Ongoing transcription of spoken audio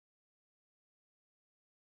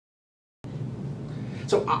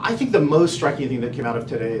So I think the most striking thing that came out of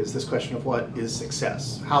today is this question of what is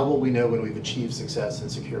success? How will we know when we've achieved success in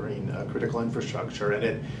securing critical infrastructure? And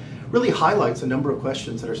it really highlights a number of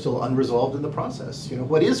questions that are still unresolved in the process. You know,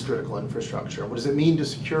 what is critical infrastructure? What does it mean to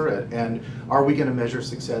secure it? And are we going to measure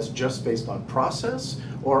success just based on process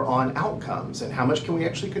or on outcomes? And how much can we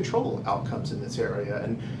actually control outcomes in this area?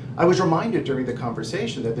 And I was reminded during the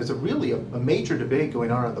conversation that there's a major debate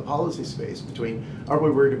going on in the policy space between, are we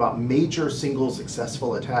worried about major single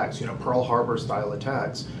successful attacks, you know, Pearl Harbor style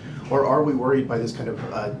attacks, or are we worried by this kind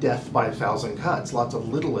of death by 1,000 cuts, lots of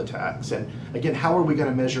little attacks? And again, how are we going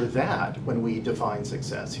to measure that when we define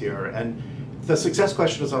success here? And the success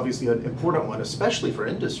question is obviously an important one, especially for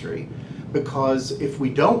industry, because if we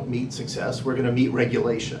don't meet success, we're going to meet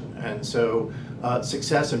regulation. And so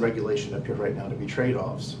success and regulation appear right now to be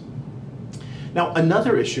trade-offs. Now,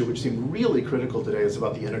 another issue which seemed really critical today is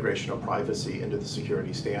about the integration of privacy into the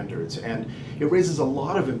security standards. And it raises a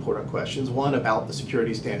lot of important questions. One, about the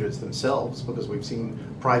security standards themselves, because we've seen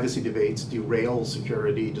privacy debates derail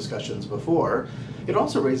security discussions before. It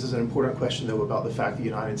also raises an important question, though, about the fact the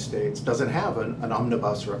United States doesn't have an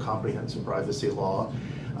omnibus or a comprehensive privacy law.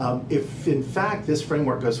 If, in fact, this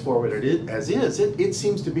framework goes forward as is, it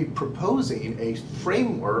seems to be proposing a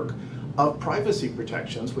framework of privacy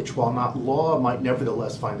protections, which, while not law, might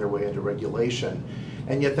nevertheless find their way into regulation.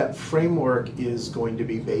 And yet that framework is going to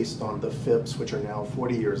be based on the FIPS, which are now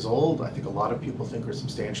 40 years old. I think a lot of people think are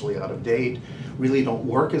substantially out of date, really don't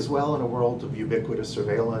work as well in a world of ubiquitous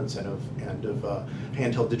surveillance and of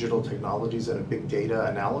handheld digital technologies and of big data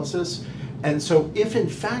analysis. And so if in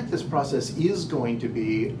fact this process is going to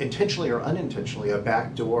be, intentionally or unintentionally, a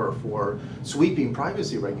backdoor for sweeping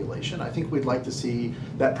privacy regulation, I think we'd like to see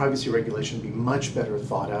that privacy regulation be much better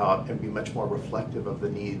thought out and be much more reflective of the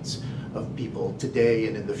needs of people today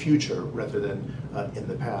and in the future rather than in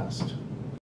the past.